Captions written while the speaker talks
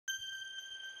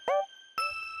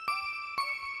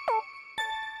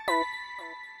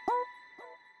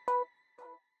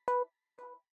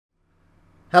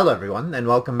Hello everyone, and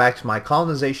welcome back to my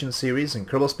colonization series in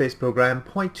Kerbal Space Program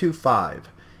 0.25.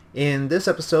 In this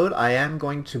episode, I am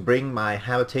going to bring my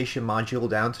habitation module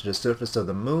down to the surface of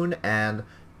the moon and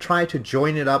try to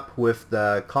join it up with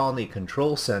the colony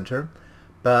control center.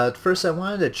 But first I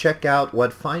wanted to check out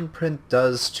what fine print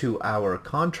does to our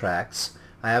contracts.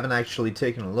 I haven't actually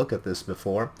taken a look at this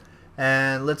before.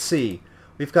 And let's see,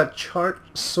 we've got chart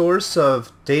source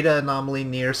of data anomaly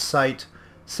near site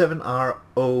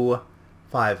 7R059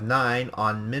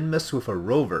 on Minmus with a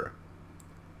rover.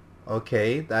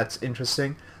 Okay, that's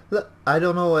interesting. Look, I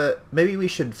don't know, maybe we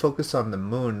should focus on the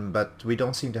moon, but we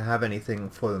don't seem to have anything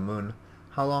for the moon.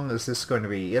 How long is this going to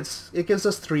be? It gives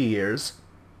us 3 years.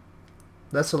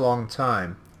 That's a long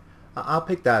time. I'll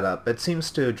pick that up. It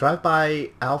seems to drive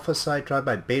by alpha site, drive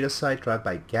by beta site, drive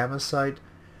by gamma site,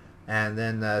 and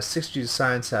then 60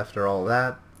 science after all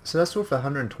that. So that's worth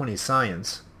 120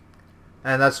 science.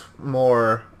 And that's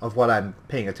more of what I'm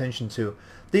paying attention to.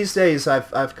 These days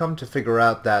I've come to figure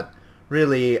out that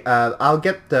really I'll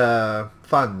get the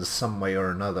funds some way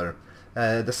or another.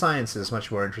 The science is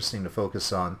much more interesting to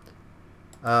focus on.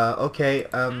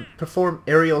 Perform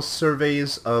aerial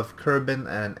surveys of Kerbal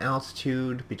and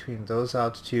altitude between those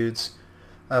altitudes.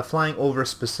 Flying over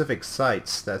specific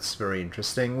sites, that's very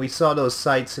interesting. We saw those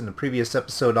sites in the previous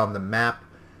episode on the map,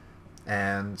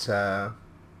 and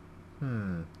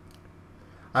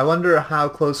I wonder how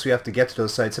close we have to get to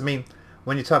those sites. I mean,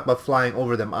 when you talk about flying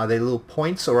over them, are they little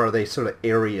points or are they sort of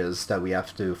areas that we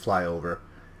have to fly over?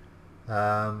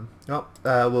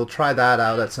 We'll try that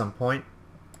out at some point.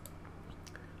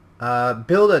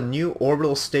 Build a new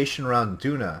orbital station around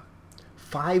Duna.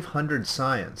 500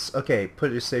 science. Okay,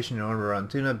 put your station in orbit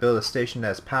around Duna. Build a station that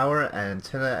has power, an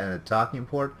antenna, and a docking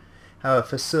port. Have a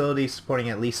facility supporting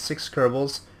at least 6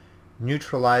 Kerbals.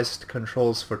 Neutralized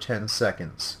controls for 10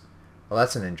 seconds. Well,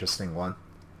 that's an interesting one.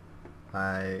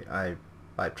 I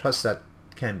trust that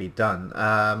can be done.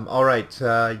 Alright,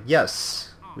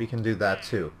 yes, we can do that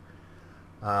too.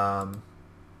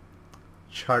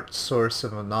 Chart source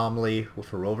of anomaly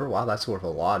with a rover. Wow, that's worth a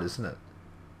lot, isn't it?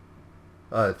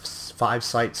 5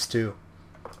 sites too.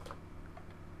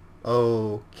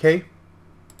 Okay.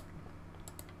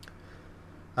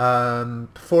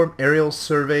 Perform aerial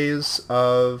surveys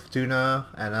of Duna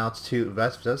and altitude.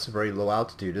 That's a very low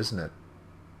altitude, isn't it?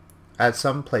 At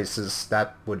some places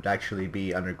that would actually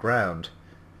be underground.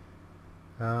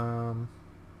 Oh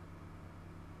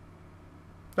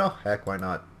heck, why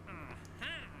not?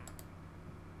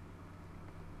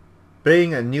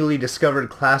 Bring a newly discovered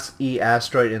Class E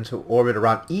asteroid into orbit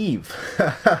around Eve.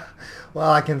 Well,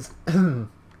 I can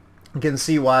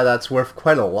see why that's worth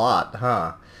quite a lot,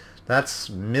 huh? That's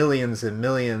millions and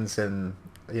millions and,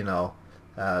 you know,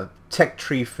 tech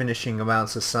tree finishing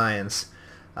amounts of science.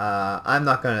 I'm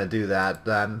not gonna do that.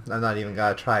 I'm not even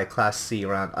gonna try a Class C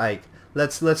around Ike.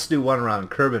 Let's do one around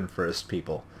Kerbal first,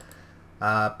 people.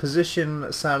 Position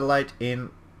a satellite in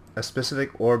a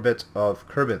specific orbit of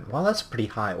Kerbal. Well, that's a pretty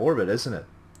high orbit, isn't it?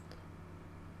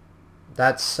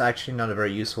 That's actually not a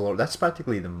very useful orbit. That's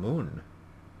practically the moon.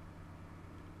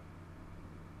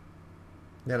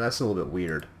 Yeah, that's a little bit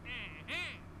weird.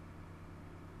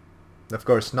 Of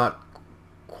course, not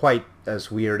quite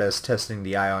as weird as testing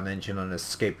the ion engine on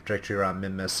escape trajectory around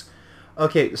Minmus.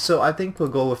 Okay, so I think we'll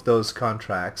go with those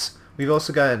contracts. We've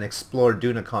also got an Explore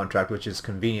Duna contract, which is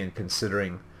convenient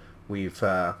considering we've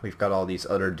got all these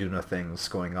other Duna things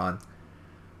going on.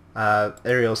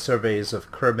 Aerial surveys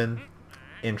of Kerbal,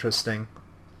 interesting.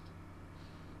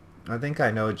 I think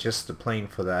I know just the plane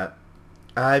for that.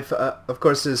 Of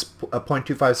course, this is a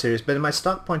 0.25 series, but in my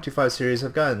stock 0.25 series,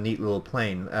 I've got a neat little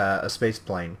plane, a space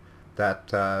plane,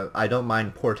 that I don't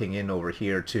mind porting in over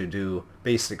here to do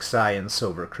basic science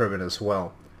over Kerbal as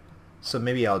well. So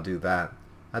maybe I'll do that.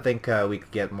 I think we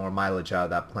could get more mileage out of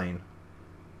that plane.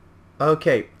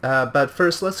 Okay, but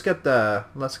first let's get the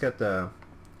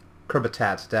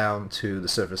Kerbitat down to the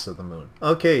surface of the moon.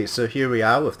 Okay, so here we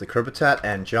are with the Kerbitat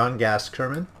and John Gas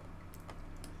Kerman.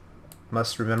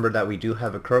 Must remember that we do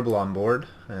have a Kerbal on board,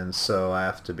 and so I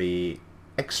have to be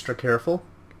extra careful.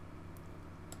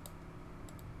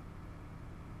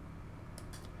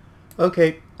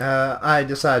 Okay, I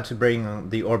decided to bring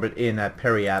the orbit in at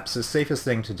periapsis, the safest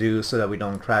thing to do so that we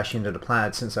don't crash into the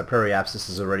planet since our periapsis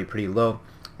is already pretty low,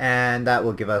 and that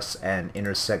will give us an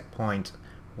intersect point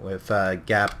with a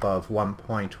gap of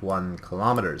 1.1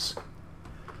 kilometers.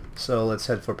 So let's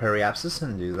head for periapsis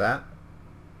and do that.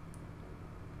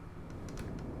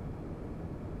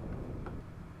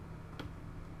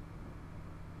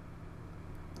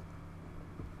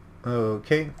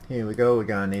 Okay, here we go. We're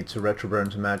gonna need to retroburn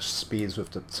to match speeds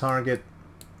with the target.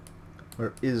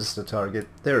 Where is the target?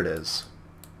 There it is.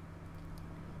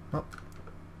 Oh,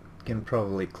 can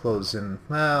probably close in.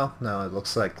 Well, no, it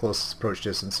looks like closest approach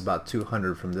distance about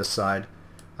 200 from this side.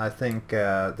 I think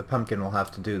the pumpkin will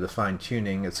have to do the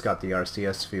fine-tuning. It's got the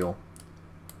RCS fuel.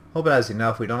 Hope it has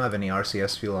enough. We don't have any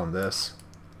RCS fuel on this.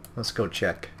 Let's go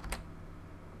check.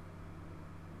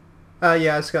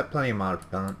 Yeah, it's got plenty of mod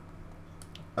propellant.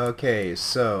 Okay,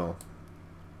 so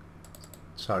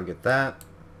target that.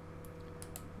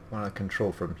 Want to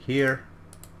control from here.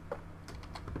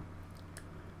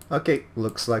 Okay,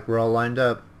 looks like we're all lined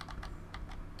up.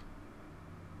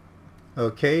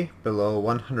 Okay, below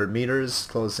 100 meters,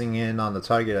 closing in on the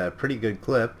target at a pretty good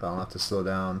clip. I'll have to slow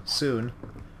down soon.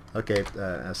 Okay,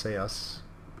 SAS.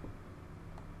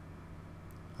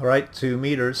 Alright, 2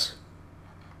 meters.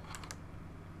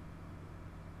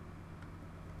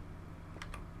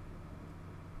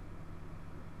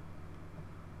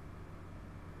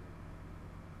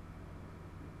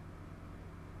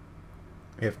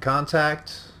 We have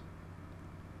contact.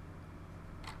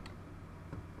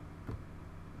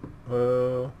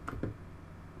 Whoa.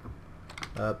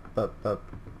 Up, up, up.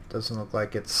 Doesn't look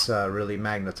like it's really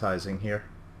magnetizing here.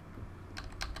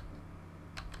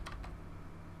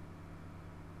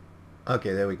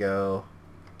 Okay, there we go.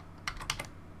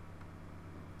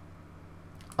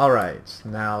 Alright,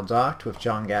 now docked with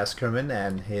John Gaskerman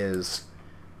and his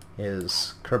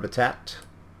Kerbitat.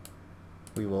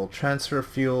 We will transfer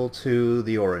fuel to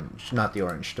the orange, not the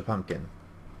orange, the pumpkin.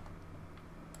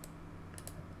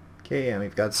 Okay, and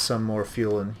we've got some more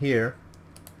fuel in here.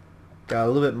 Got a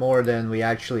little bit more than we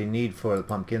actually need for the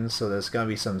pumpkin, so there's gonna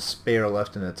be some spare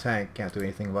left in the tank. Can't do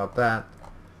anything about that.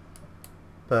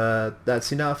 But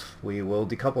that's enough. We will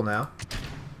decouple now.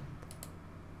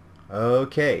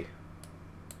 Okay.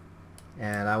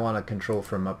 And I want to control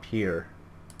from up here.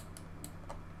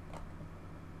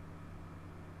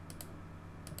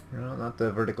 No, not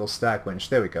the vertical stack winch.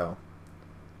 There we go.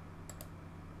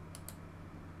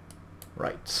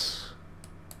 Right.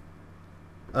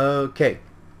 Okay.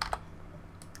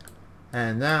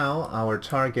 And now our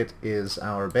target is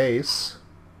our base.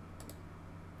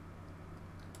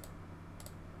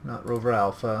 Not Rover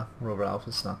Alpha. Rover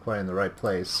Alpha's not quite in the right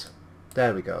place.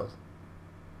 There we go.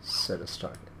 Set as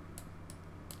target.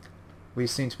 We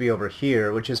seem to be over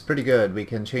here, which is pretty good. We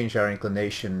can change our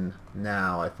inclination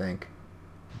now, I think.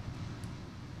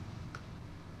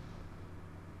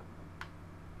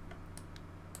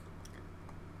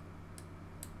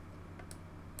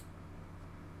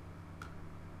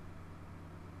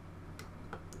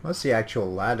 What's the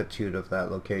actual latitude of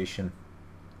that location?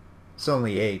 It's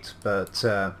only 8, but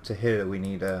to hit it we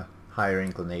need a higher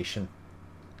inclination.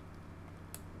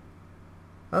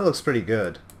 That looks pretty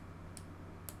good.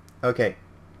 Okay.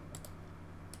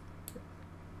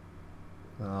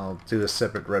 I'll do a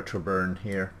separate retro burn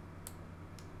here.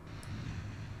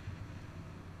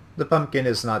 The pumpkin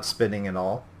is not spinning at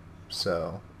all,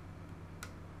 so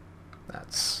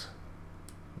that's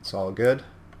all good.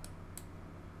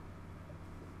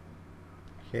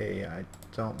 Okay, I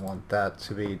don't want that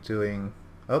to be doing...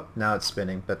 Oh, now it's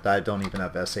spinning, but I don't even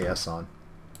have SAS on.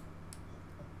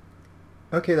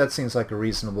 Okay, that seems like a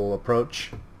reasonable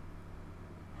approach.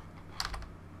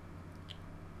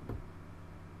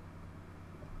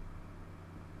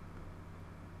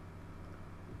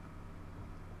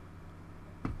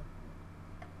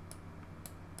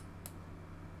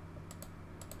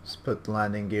 Let's put the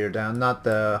landing gear down, not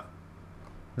the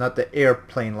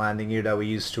airplane landing gear that we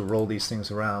use to roll these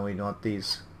things around. We want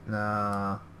these.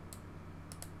 Nah.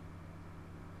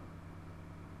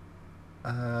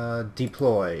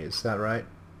 Deploy, is that right?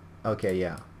 Okay,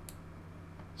 yeah.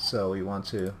 So we want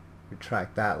to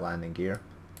retract that landing gear.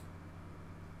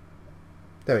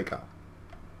 There we go.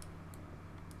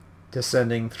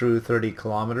 Descending through 30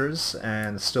 kilometers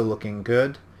and still looking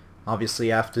good. Obviously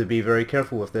you have to be very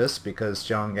careful with this because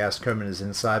John Gaskerman is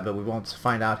inside, but we won't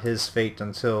find out his fate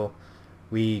until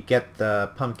we get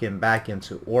the pumpkin back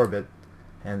into orbit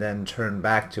and then turn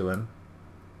back to him.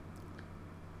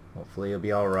 Hopefully he'll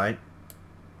be alright.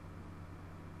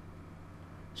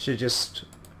 Should just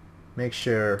make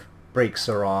sure brakes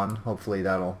are on. Hopefully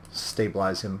that'll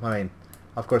stabilize him. I mean,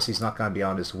 of course he's not going to be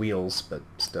on his wheels, but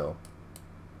still.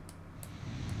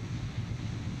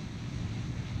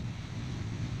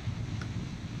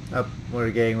 Up,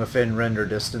 we're getting within render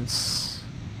distance.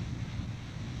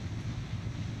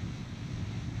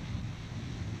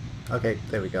 Okay,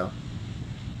 there we go.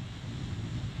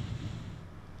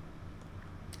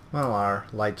 Well, our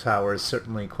light tower is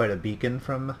certainly quite a beacon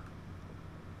from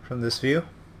this view.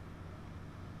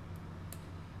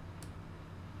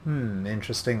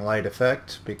 Interesting light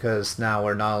effect, because now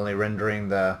we're not only rendering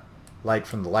the light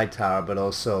from the light tower, but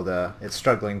also it's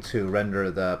struggling to render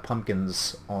the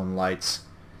pumpkin's own lights,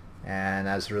 and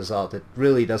as a result it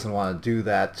really doesn't want to do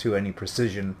that to any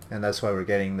precision, and that's why we're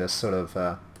getting this sort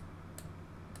of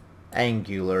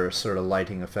angular sort of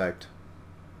lighting effect.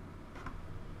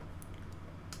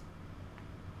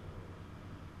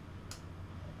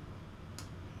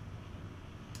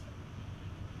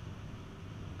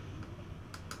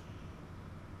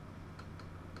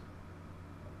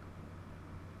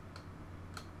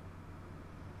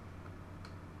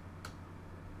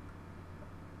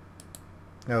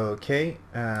 Okay,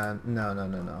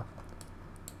 no.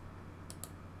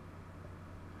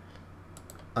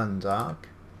 Undock.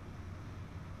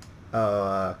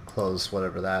 Oh, close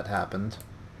whatever that happened.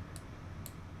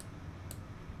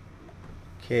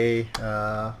 Okay,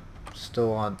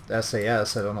 still on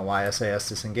SAS. I don't know why SAS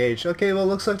disengaged. Okay, well,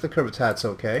 looks like the Karbonite's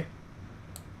okay.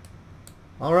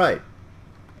 Alright.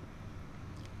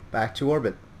 Back to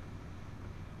orbit.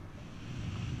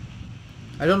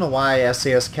 I don't know why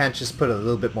SAS can't just put a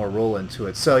little bit more roll into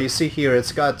it. So you see here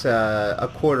it's got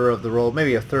a quarter of the roll,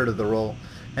 maybe a third of the roll,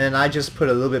 and then I just put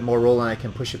a little bit more roll and I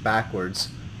can push it backwards.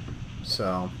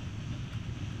 So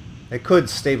it could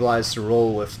stabilize the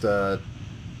roll with the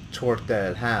torque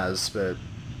that it has, but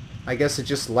I guess it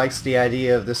just likes the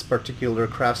idea of this particular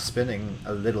craft spinning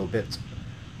a little bit,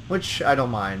 which I don't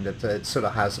mind. It sort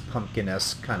of has a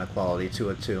pumpkin-esque kind of quality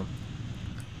to it too.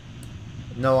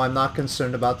 No, I'm not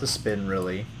concerned about the spin,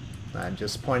 really. I'm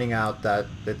just pointing out that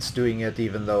it's doing it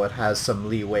even though it has some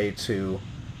leeway to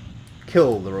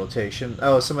kill the rotation.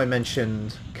 Oh, somebody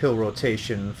mentioned kill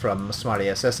rotation from Smarty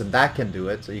SS, and that can do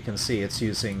it. So you can see it's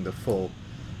using the full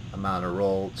amount of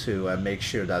roll to make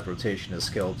sure that rotation is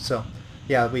killed. So,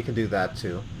 yeah, we can do that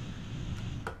too.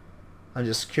 I'm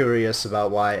just curious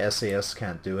about why SAS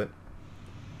can't do it.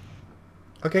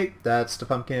 Okay, that's the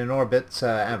pumpkin in orbit,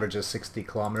 averages 60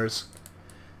 kilometers.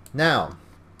 Now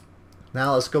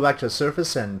let's go back to the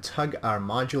surface and tug our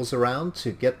modules around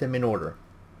to get them in order.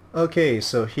 Okay,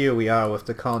 so here we are with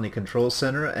the Colony Control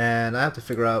Center, and I have to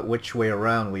figure out which way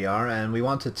around we are, and we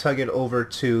want to tug it over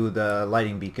to the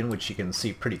lighting beacon, which you can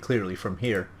see pretty clearly from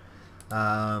here.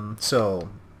 So,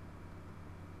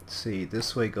 let's see,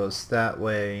 this way goes that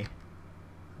way.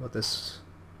 What this...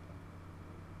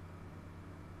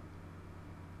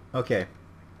 Okay,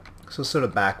 so sort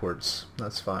of backwards,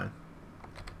 that's fine.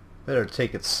 Better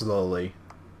take it slowly.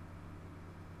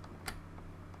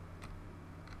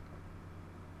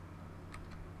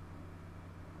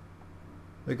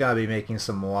 We gotta be making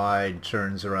some wide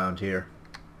turns around here.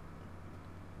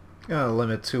 Gotta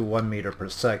limit to 1 meter per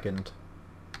second.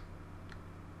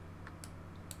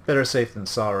 Better safe than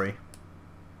sorry.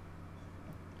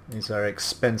 These are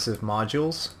expensive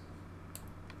modules,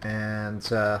 and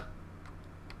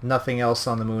nothing else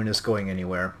on the moon is going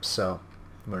anywhere, so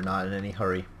we're not in any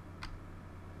hurry.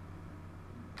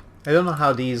 I don't know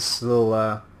how these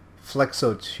little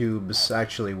flexo tubes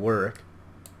actually work.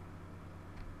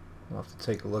 I'll have to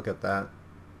take a look at that.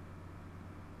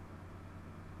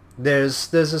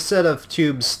 There's a set of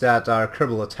tubes that are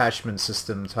Kerbal attachment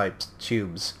system type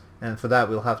tubes, and for that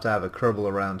we'll have to have a Kerbal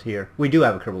around here. We do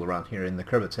have a Kerbal around here in the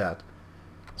Karbonite,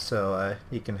 so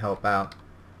he can help out.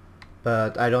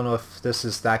 But I don't know if this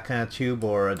is that kind of tube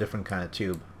or a different kind of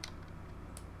tube.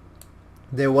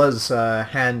 There was a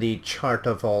handy chart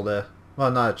of all the,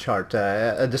 well, not a chart,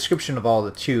 a description of all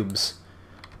the tubes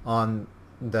on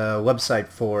the website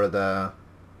for the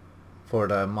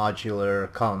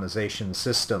modular colonization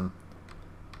system,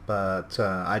 but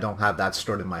I don't have that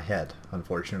stored in my head,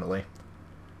 unfortunately.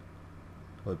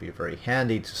 It would be very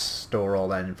handy to store all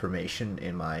that information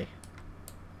in my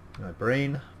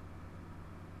brain,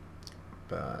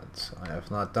 but I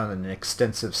have not done an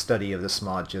extensive study of this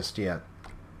mod just yet.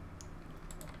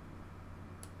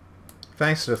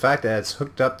 Thanks to the fact that it's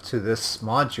hooked up to this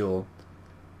module,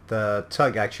 the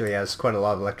tug actually has quite a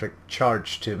lot of electric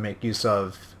charge to make use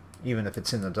of, even if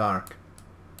it's in the dark.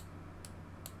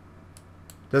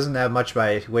 Doesn't have much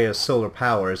by way of solar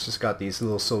power, it's just got these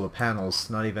little solar panels,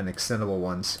 not even extendable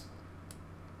ones.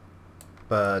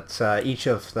 But each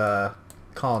of the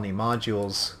colony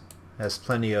modules has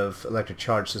plenty of electric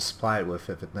charge to supply it with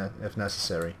if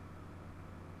necessary.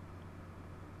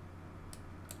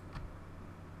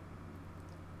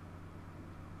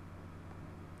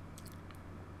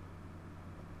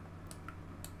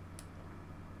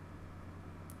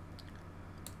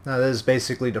 Now this is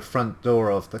basically the front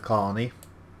door of the colony.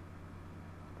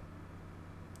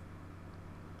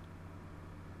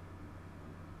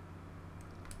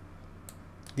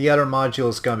 The other module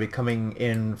is going to be coming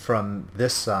in from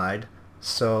this side,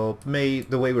 so the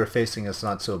way we're facing is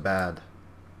not so bad.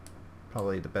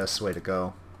 probably the best way to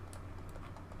go.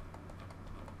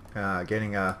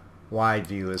 Getting a wide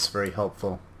view is very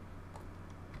helpful.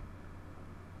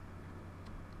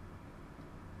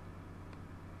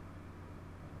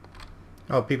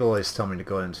 Oh, people always tell me to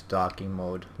go into docking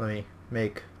mode. Let me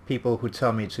make people who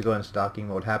tell me to go into docking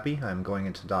mode happy. I'm going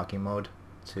into docking mode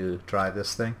to drive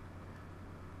this thing.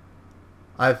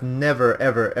 I've never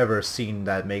ever seen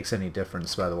that makes any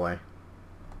difference, by the way.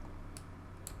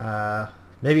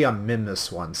 Maybe on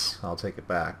Minmus once. I'll take it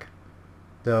back.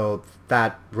 Though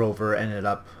that rover ended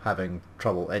up having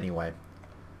trouble anyway.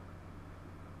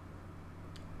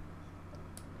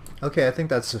 Okay, I think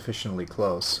that's sufficiently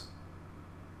close.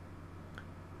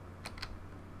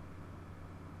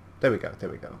 There we go, there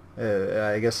we go.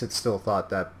 I guess it still thought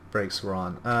that brakes were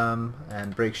on.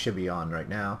 And brakes should be on right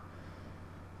now.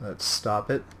 Let's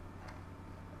stop it.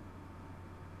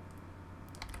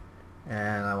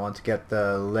 And I want to get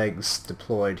the legs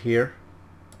deployed here.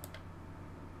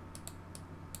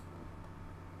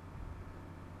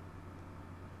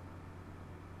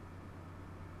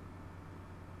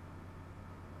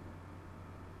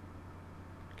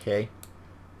 Okay.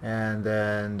 And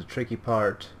then the tricky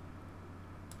part,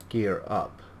 gear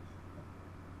up.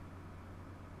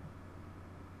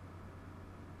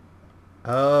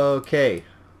 Okay.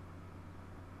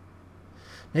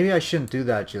 Maybe I shouldn't do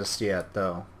that just yet,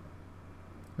 though.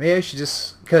 Maybe I should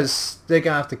just... because they're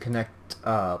gonna have to connect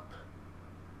up.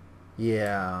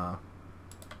 Yeah.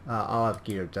 I'll have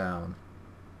gear down.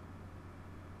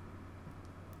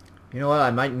 You know what?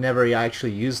 I might never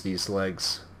actually use these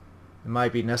legs. It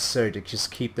might be necessary to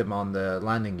just keep them on the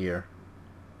landing gear.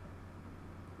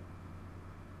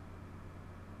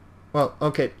 Well,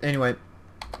 okay, anyway.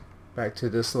 Back to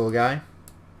this little guy.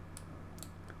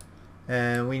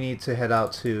 And we need to head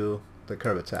out to the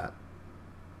Kerbitat.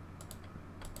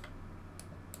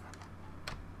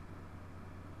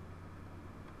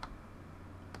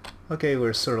 Okay,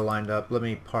 we're sort of lined up. Let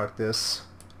me park this.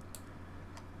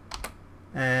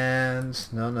 And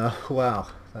no, wow,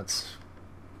 that's...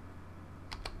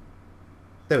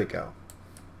 there we go.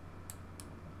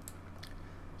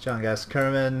 John Gas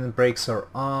Kerman, brakes are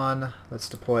on. Let's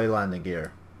deploy landing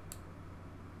gear.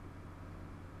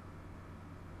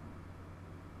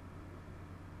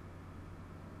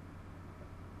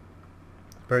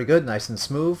 Very good, nice and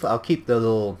smooth. I'll keep the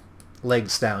little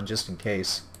legs down just in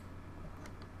case.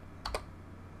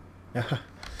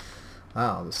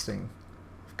 Wow, this thing,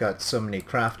 I've got so many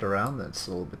craft around that it's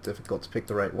a little bit difficult to pick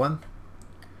the right one.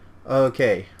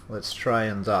 Okay, let's try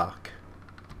and dock.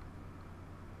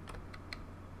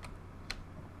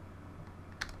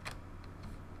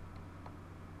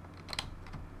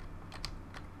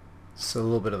 It's a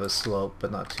little bit of a slope, but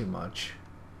not too much.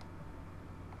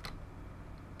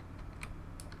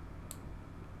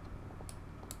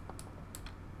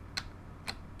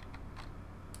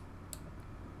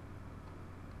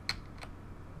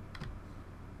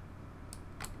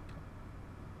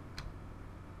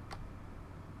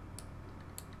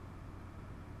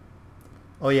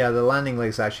 Oh yeah, the landing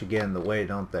legs actually get in the way,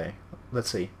 don't they? Let's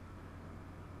see.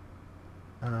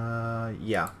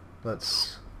 Yeah.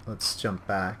 Let's jump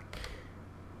back.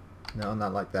 No,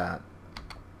 not like that.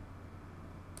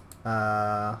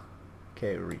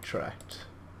 Okay, retract.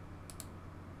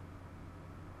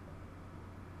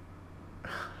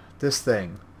 This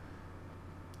thing.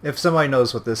 If somebody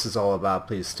knows what this is all about,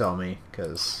 please tell me,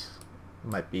 because it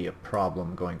might be a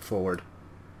problem going forward.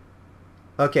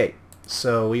 Okay.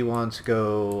 So we want to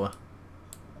go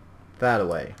that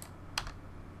way.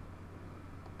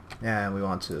 And we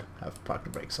want to have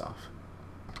parking brakes off.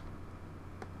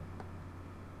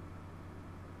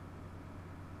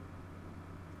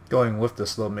 Going with the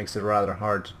slope makes it rather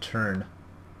hard to turn.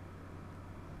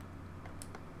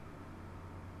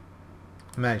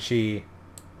 I'm actually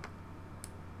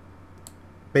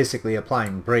basically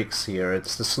applying brakes here.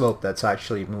 It's the slope that's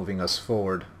actually moving us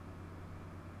forward.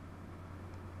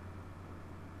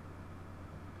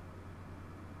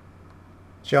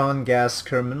 John Gas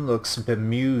Kerman looks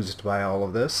bemused by all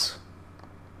of this.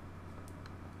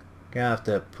 Gonna have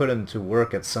to put him to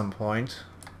work at some point.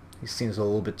 He seems a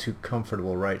little bit too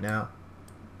comfortable right now.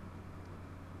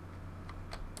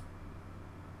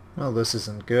 Well, this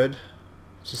isn't good.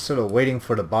 Just sort of waiting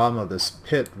for the bottom of this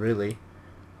pit, really.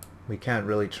 We can't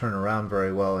really turn around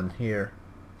very well in here.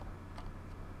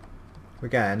 We're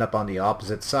gonna end up on the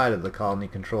opposite side of the colony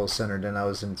control center than I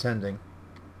was intending.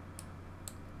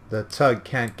 The tug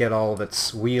can't get all of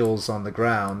its wheels on the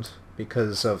ground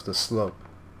because of the slope.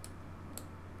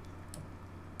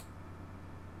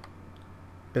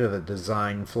 Bit of a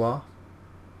design flaw.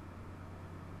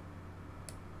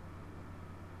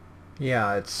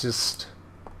 Yeah, it's just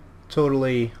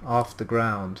totally off the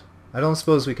ground. I don't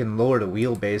suppose we can lower the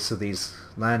wheelbase of these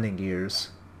landing gears.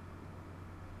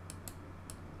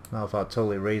 Not without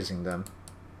totally raising them.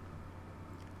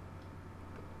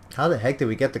 How the heck did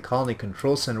we get the colony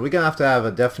control center? We're gonna have to have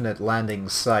a definite landing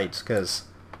site, because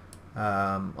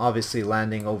obviously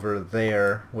landing over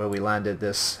there where we landed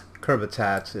this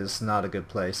Kerbitat is not a good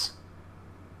place.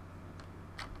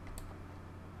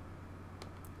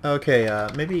 Okay,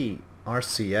 maybe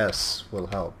RCS will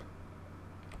help.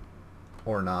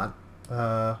 Or not.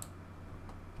 Oh,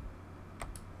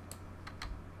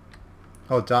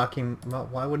 docking. Well,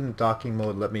 why wouldn't docking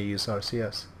mode let me use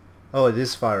RCS? Oh, it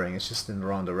is firing. It's just in the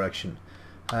wrong direction.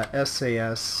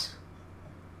 SAS.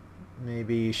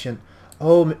 Maybe you shouldn't.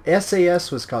 Oh, SAS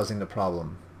was causing the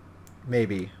problem.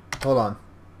 Maybe. Hold on.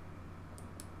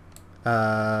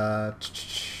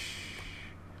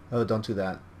 Oh, don't do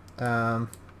that.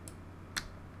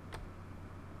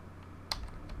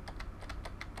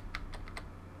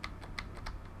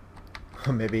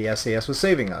 Maybe SAS was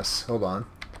saving us. Hold on.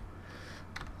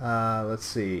 Let's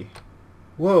see.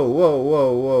 Whoa, whoa,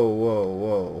 whoa, whoa,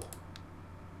 whoa,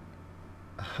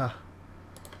 whoa.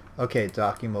 Okay,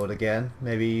 docking mode again.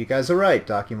 Maybe you guys are right.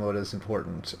 Docking mode is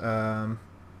important. No,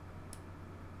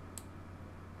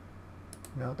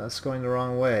 that's going the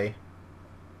wrong way.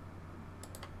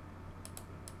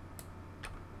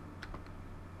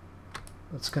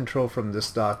 Let's control from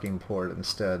this docking port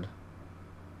instead.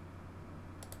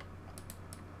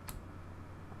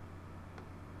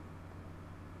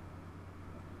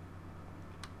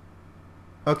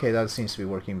 Okay, that seems to be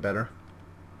working better.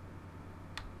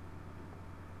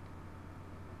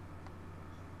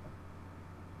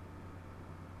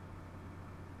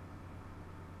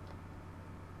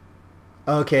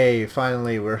 Okay,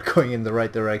 finally we're going in the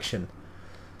right direction.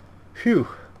 Phew.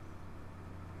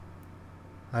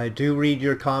 I do read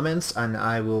your comments and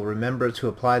I will remember to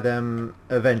apply them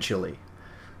eventually.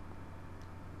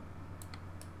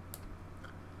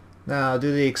 Now,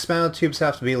 do the expanded tubes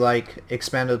have to be like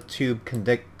expanded tube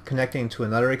connecting to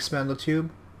another expanded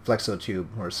tube? Flexotube,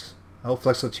 or oh,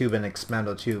 flexotube and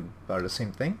expanded tube are the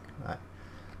same thing?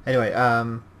 Anyway,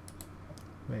 I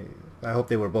hope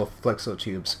they were both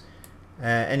flexotubes.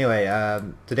 Anyway,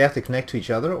 do they have to connect to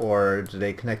each other, or do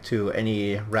they connect to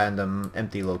any random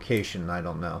empty location? I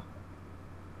don't know.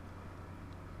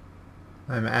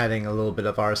 I'm adding a little bit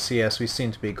of RCS. We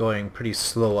seem to be going pretty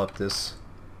slow up this.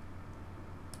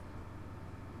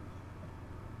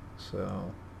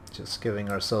 So, just giving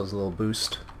ourselves a little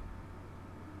boost.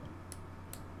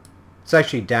 It's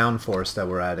actually downforce that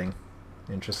we're adding,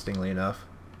 interestingly enough.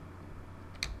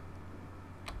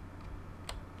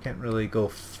 Can't really go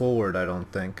forward, I don't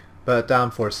think. But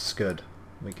downforce is good.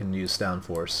 We can use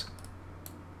downforce.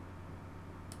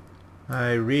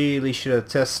 I really should have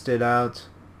tested out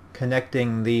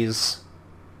connecting these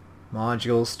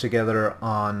modules together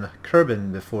on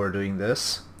Kerbal before doing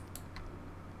this.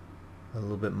 A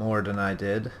little bit more than I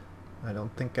did. I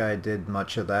don't think I did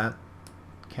much of that.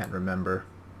 Can't remember.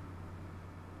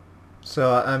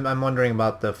 So I'm wondering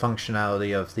about the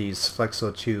functionality of these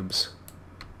flexo tubes.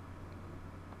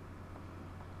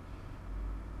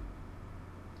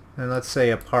 And let's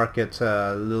say I park it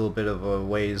a little bit of a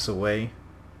ways away.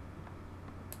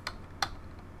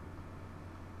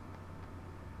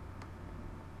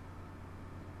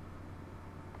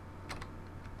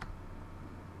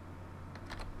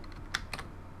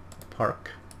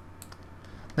 Park.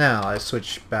 Now I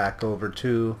switch back over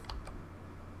to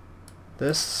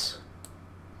this.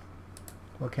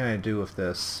 What can I do with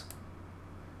this?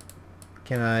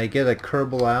 Can I get a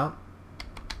Kerbal out?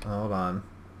 Hold on.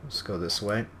 Let's go this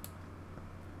way.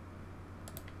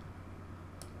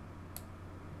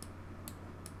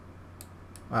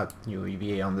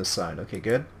 UEVA on this side. Okay,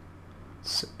 good.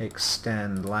 Let's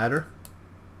extend ladder.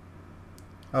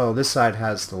 Oh, this side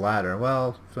has the ladder.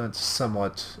 Well, that's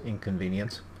somewhat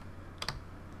inconvenient.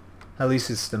 At least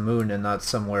it's the moon and not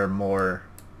somewhere more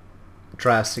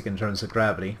drastic in terms of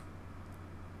gravity.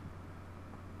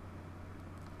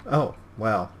 Oh,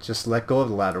 well, just let go of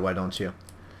the ladder, why don't you?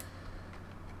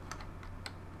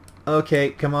 Okay,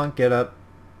 come on, get up.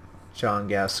 John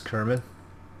Gas Kermit.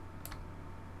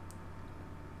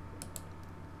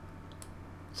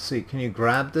 See, can you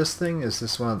grab this thing? Is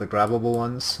this one of the grabbable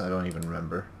ones? I don't even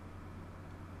remember.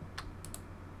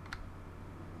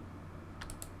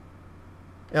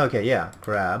 Okay, yeah,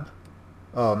 grab.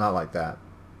 Oh, not like that.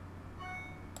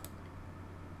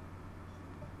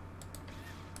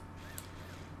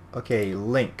 Okay,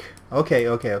 link. Okay,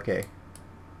 okay, okay.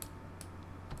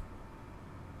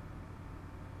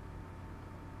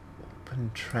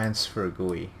 Open transfer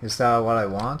GUI. Is that what I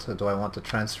want? Or do I want the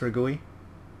transfer GUI?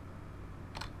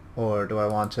 Or do I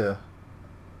want to...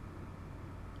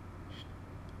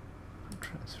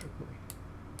 transfer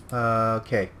GUI.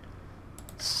 Okay.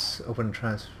 Let's open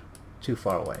transfer... Too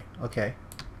far away. Okay.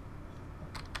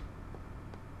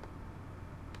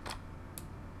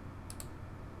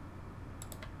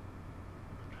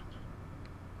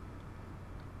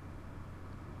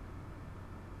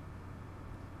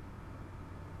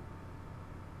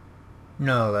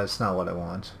 No, that's not what I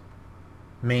want.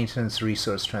 Maintenance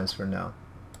resource transfer, no.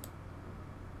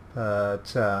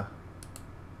 But,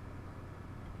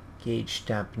 gauge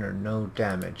dampener, no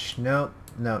damage. No,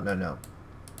 no, no, no.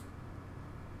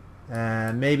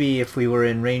 And maybe if we were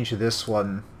in range of this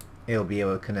one, it'll be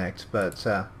able to connect, but,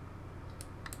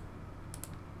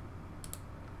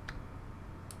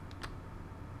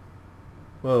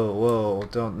 whoa, whoa,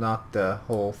 don't knock the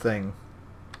whole thing.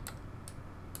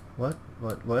 What?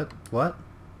 What?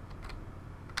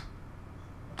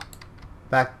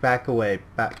 Back away.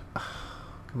 Back.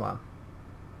 Come on.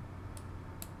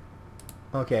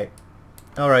 Okay.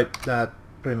 Alright, that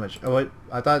pretty much... Oh wait,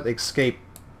 I thought escape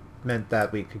meant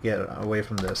that we could get away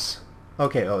from this.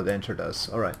 Okay, oh, the enter does.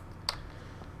 Alright.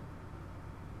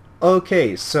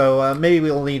 Okay, so maybe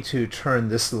we'll need to turn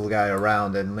this little guy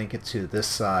around and link it to this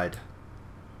side.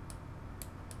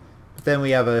 But then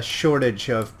we have a shortage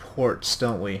of ports,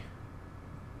 don't we?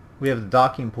 We have the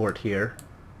docking port here.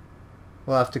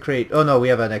 We'll have to create... Oh no, we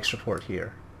have an extra port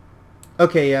here.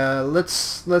 Okay,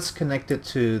 let's connect it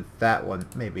to that one,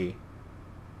 maybe.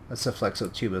 That's a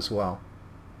flexo tube as well.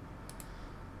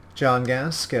 John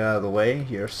Gas, get out of the way.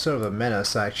 You're sort of a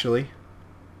menace, actually.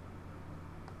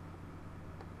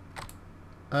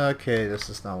 Okay, this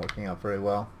is not working out very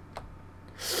well.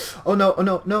 Oh no, oh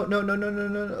no, no, no, no, no, no,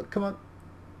 no, no, come on.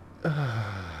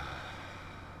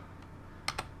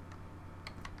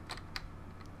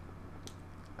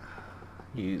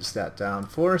 Use that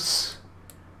downforce.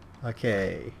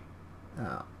 Okay.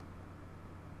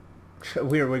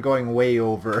 We're going way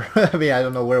over. I mean, I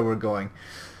don't know where we're going.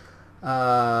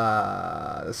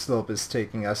 The slope is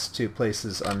taking us to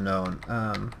places unknown.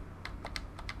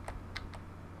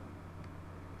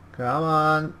 Come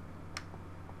on.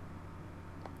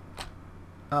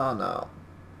 Oh no.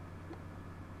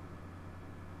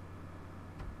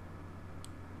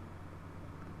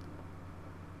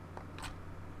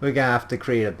 We're gonna have to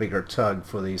create a bigger tug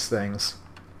for these things.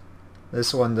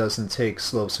 This one doesn't take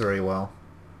slopes very well.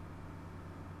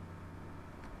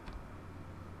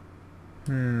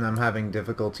 I'm having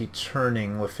difficulty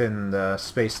turning within the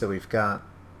space that we've got.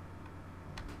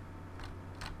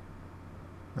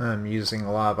 I'm using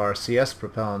a lot of RCS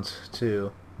propellant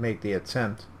to make the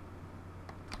attempt.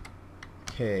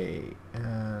 Okay,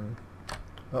 and...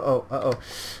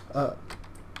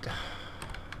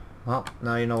 Well,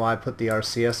 now you know why I put the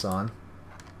RCS on.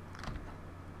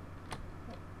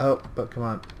 Oh, but come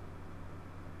on.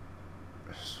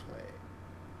 This way.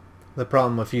 The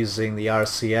problem with using the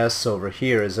RCS over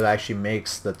here is it actually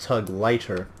makes the tug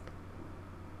lighter,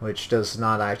 which does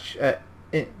not actually...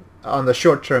 on the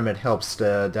short term it helps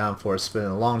the downforce, but in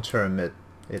the long term it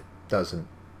doesn't.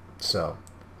 So,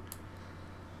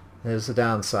 there's a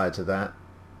downside to that.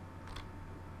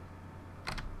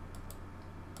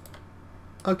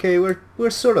 Okay, we're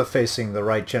sort of facing the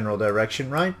right general direction,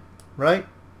 right? Right?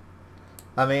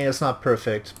 I mean, it's not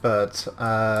perfect, but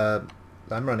I'm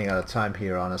running out of time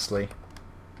here, honestly.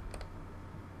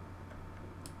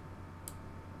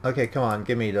 Okay, come on,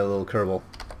 give me the little Kerbal.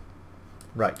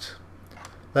 Right.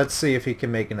 Let's see if he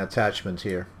can make an attachment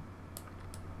here.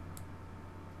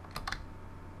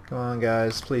 Come on,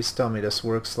 guys, please tell me this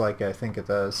works like I think it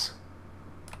does.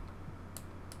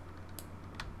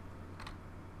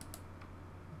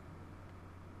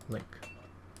 Link.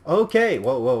 Okay,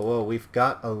 whoa, we've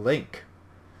got a link.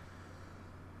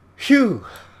 Phew!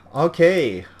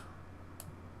 Okay.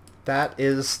 That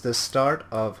is the start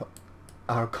of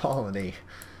our colony.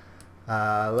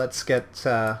 Let's get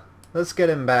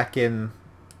him back in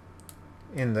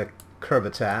the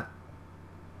Kerbitat.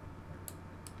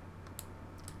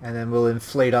 And then we'll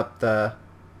inflate up the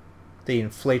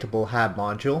inflatable hab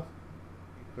module.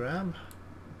 Grab.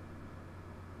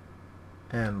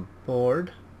 And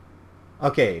board.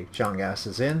 Okay, John Gas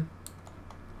is in.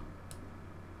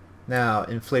 Now,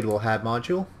 inflatable hab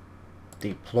module.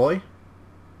 Deploy.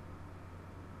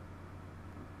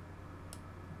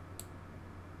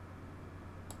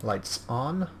 Lights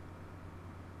on.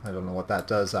 I don't know what that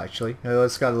does actually. Oh,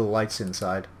 it's got little lights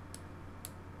inside.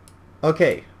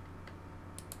 Okay.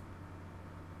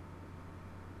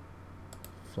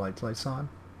 Flight lights on.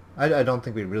 I don't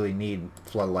think we really need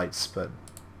floodlights, but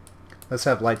Let's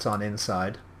have lights on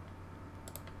inside.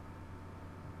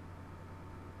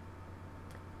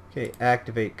 Okay,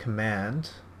 activate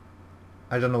command.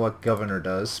 I don't know what governor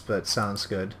does, but sounds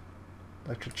good.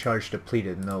 Electric charge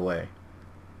depleted, no way.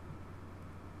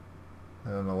 I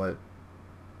don't know what it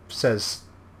says.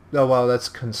 Oh well, that's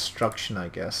construction, I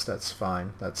guess. That's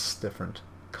fine. That's different.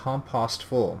 Compost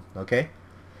full, okay.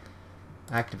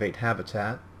 Activate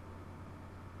habitat.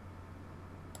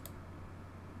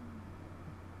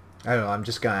 I don't know, I'm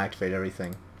just gonna activate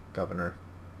everything. Governor.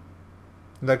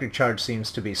 Electric charge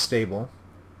seems to be stable.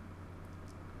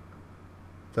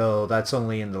 Though that's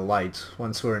only in the light.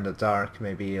 Once we're in the dark,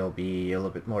 maybe it'll be a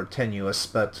little bit more tenuous,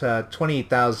 but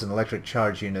 28,000 electric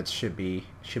charge units should be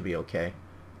okay.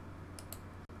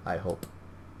 I hope.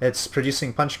 It's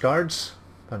producing punch cards.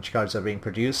 Punch cards are being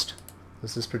produced.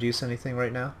 Does this produce anything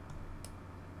right now?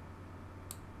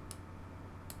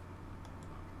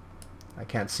 I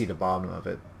can't see the bottom of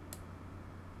it.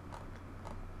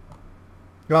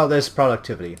 Well, there's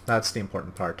productivity. That's the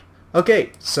important part.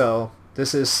 Okay, so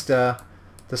this is the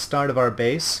start of our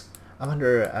base. I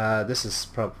wonder, this is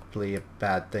probably a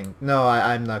bad thing. No,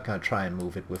 I'm not going to try and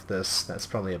move it with this. That's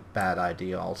probably a bad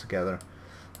idea altogether.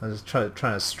 I was trying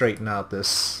to straighten out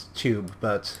this tube,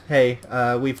 but hey,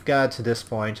 we've got to this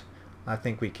point. I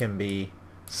think we can be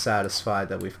satisfied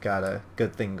that we've got a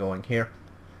good thing going here.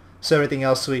 So everything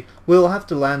else we'll have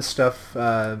to land stuff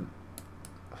a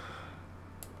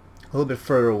little bit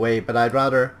further away, but I'd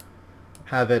rather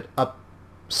have it up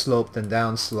slope than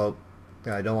down slope.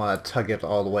 I don't want to tug it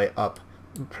all the way up.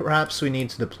 Perhaps we need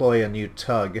to deploy a new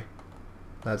tug.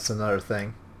 That's another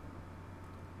thing.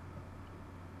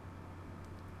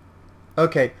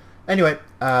 Okay, anyway,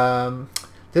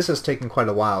 this has taken quite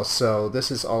a while, so this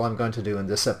is all I'm going to do in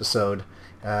this episode.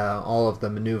 All of the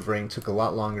maneuvering took a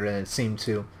lot longer than it seemed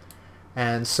to.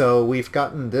 And so we've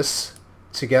gotten this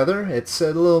together. It's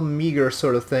a little meager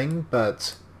sort of thing,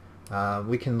 but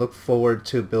we can look forward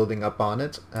to building up on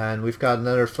it. And we've got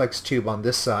another flex tube on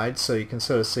this side, so you can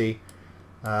sort of see,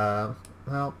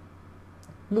 well,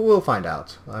 we'll find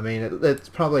out. I mean, it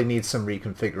probably needs some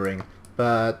reconfiguring,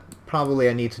 but probably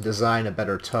I need to design a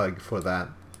better tug for that.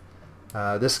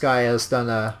 This guy has done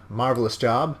a marvelous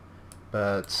job,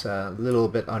 but a little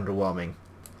bit underwhelming.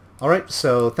 Alright,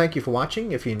 so thank you for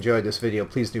watching. If you enjoyed this video,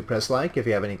 please do press like. If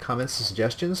you have any comments or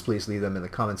suggestions, please leave them in the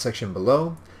comment section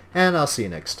below. And I'll see you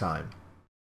next time.